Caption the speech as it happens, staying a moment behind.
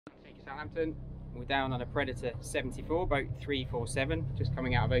Southampton. We're down on a Predator 74, boat 347, just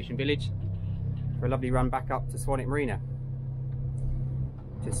coming out of Ocean Village for a lovely run back up to Swanwick Marina.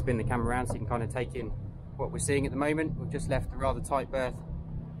 Just spin the camera around so you can kind of take in what we're seeing at the moment. We've just left a rather tight berth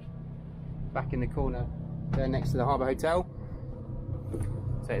back in the corner there next to the Harbour Hotel.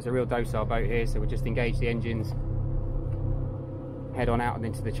 So it's a real docile boat here, so we'll just engage the engines, head on out and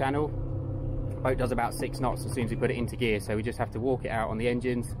into the channel. The boat does about 6 knots as soon as we put it into gear, so we just have to walk it out on the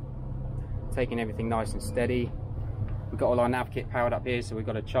engines, taking everything nice and steady. We've got all our nav kit powered up here, so we've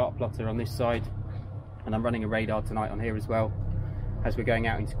got a chart plotter on this side, and I'm running a radar tonight on here as well, as we're going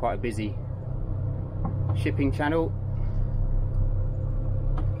out into quite a busy shipping channel.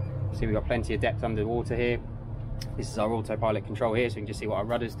 See, we've got plenty of depth under the water here. This is our autopilot control here, so we can just see what our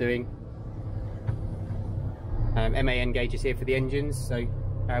rudder's doing. MAN gauges here for the engines, so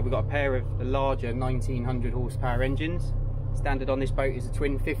we've got a pair of the larger 1900 horsepower engines. Standard on this boat is a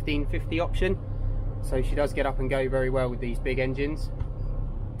twin 1550 option, so she does get up and go very well with these big engines.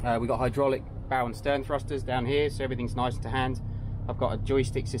 We've got hydraulic bow and stern thrusters down here, so everything's nice to hand. I've got a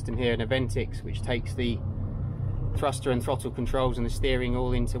joystick system here and a Ventix, which takes the thruster and throttle controls and the steering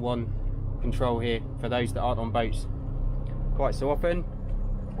all into one control here for those that aren't on boats quite so often.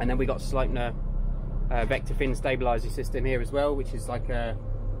 And then we got Sleipner vector fin stabilizer system here as well, which is like a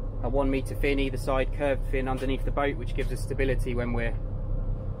 1 meter fin either side, curved fin underneath the boat, which gives us stability when we're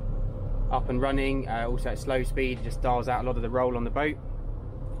up and running. Also at slow speed, it just dials out a lot of the roll on the boat.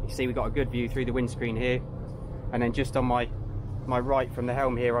 You see we've got a good view through the windscreen here, and then just on my right from the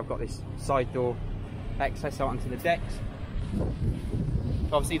helm here, I've got this side door access out onto the decks.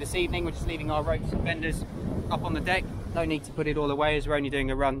 Obviously this evening we're just leaving our ropes and fenders up on the deck. No need to put it all away, as we're only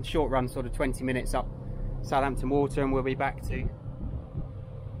doing a short run, sort of 20 minutes up Southampton water, and we'll be back to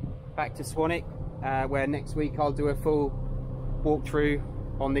Swanwick, where next week I'll do a full walkthrough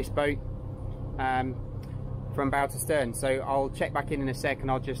on this boat from bow to stern. So I'll check back in a sec, and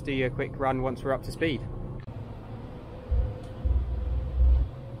I'll just do you a quick run once we're up to speed.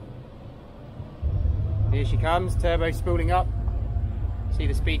 Here she comes, turbo spooling up. See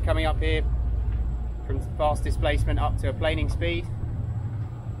the speed coming up here from fast displacement up to a planing speed.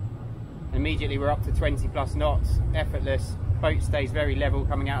 Immediately we're up to 20 plus knots, effortless. Boat stays very level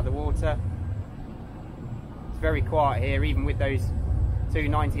coming out of the water. It's very quiet here, even with those two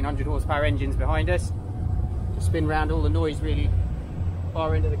 1900 horsepower engines behind us. Just spin round, all the noise really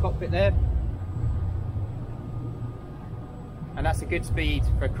far into the cockpit there. And that's a good speed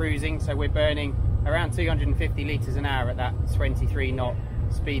for cruising, so we're burning around 250 litres an hour at that 23 knot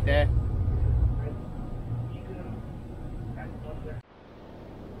speed there.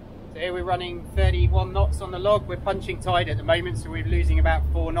 So here we're running 31 knots on the log. We're punching tide at the moment, so we're losing about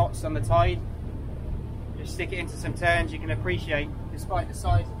 4 knots on the tide. Just stick it into some turns. You can appreciate, despite the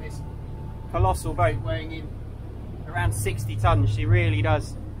size of this colossal boat weighing in around 60 tons, she really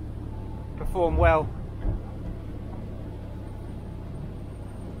does perform well.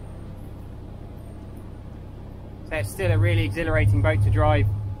 So it's still a really exhilarating boat to drive,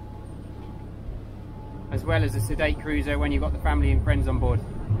 as well as a sedate cruiser when you've got the family and friends on board.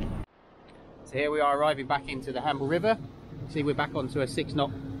 So here we are arriving back into the Hamble River. See, we're back onto a 6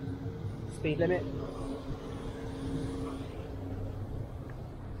 knot speed limit.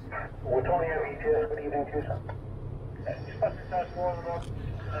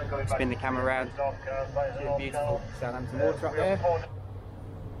 Spin the camera around. Beautiful Southampton water up there.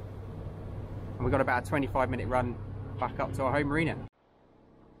 And we've got about a 25-minute run back up to our home marina.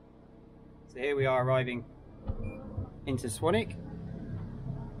 So here we are arriving into Swanwick.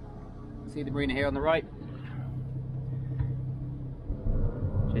 See the marina here on the right.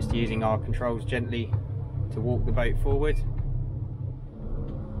 Just using our controls gently to walk the boat forward.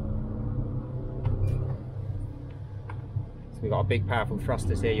 So we've got big powerful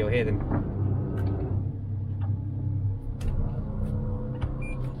thrusters here, you'll hear them.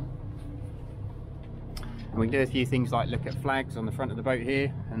 And we can do a few things like look at flags on the front of the boat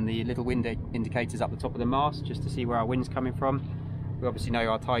here, and the little wind indicators up the top of the mast, just to see where our wind's coming from. We obviously know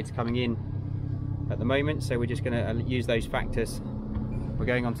our tide's coming in at the moment, so we're just going to use those factors. We're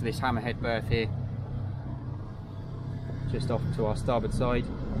going onto this hammerhead berth here, just off to our starboard side.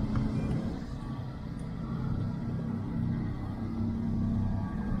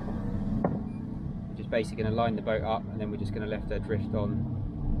 We're just basically going to line the boat up, and then we're just going to let her drift on.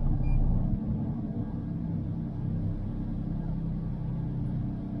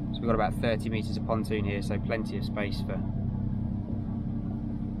 We've got about 30 metres of pontoon here, so plenty of space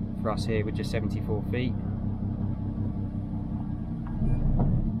for us here with just 74 feet.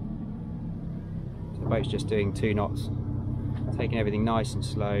 So the boat's just doing 2 knots, taking everything nice and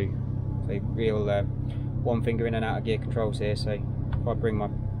slow, So real one finger in and out of gear controls here. So if I bring my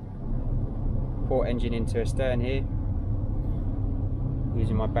port engine into astern here,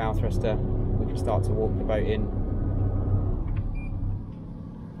 using my bow thruster, we can start to walk the boat in.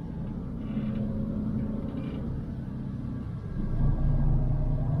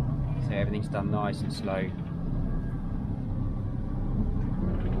 So everything's done nice and slow.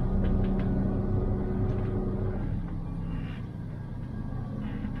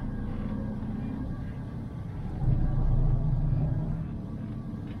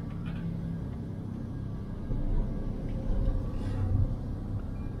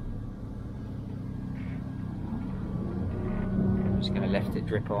 Just going to let it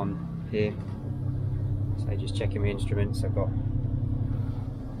drip on here. So just checking my instruments. I've got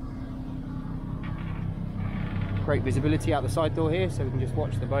great visibility out the side door here, so we can just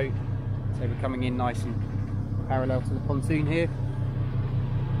watch the boat. So we're coming in nice and parallel to the pontoon here.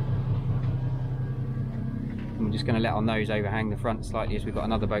 And we're just going to let our nose overhang the front slightly as we've got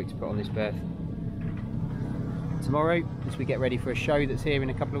another boat to put on this berth. Tomorrow, as we get ready for a show that's here in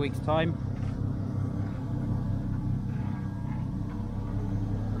a couple of weeks' time,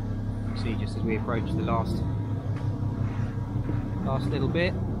 see just as we approach the last little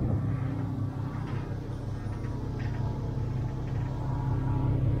bit.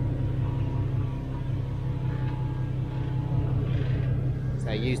 So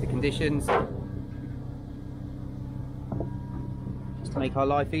use the conditions just to make our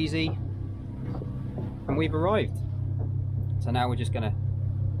life easy, and we've arrived. So now we're just going to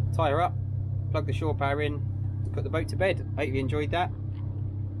tie her up, plug the shore power in, put the boat to bed. Hope you enjoyed that.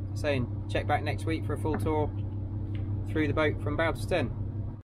 Saying check back next week for a full tour through the boat from bow to stern.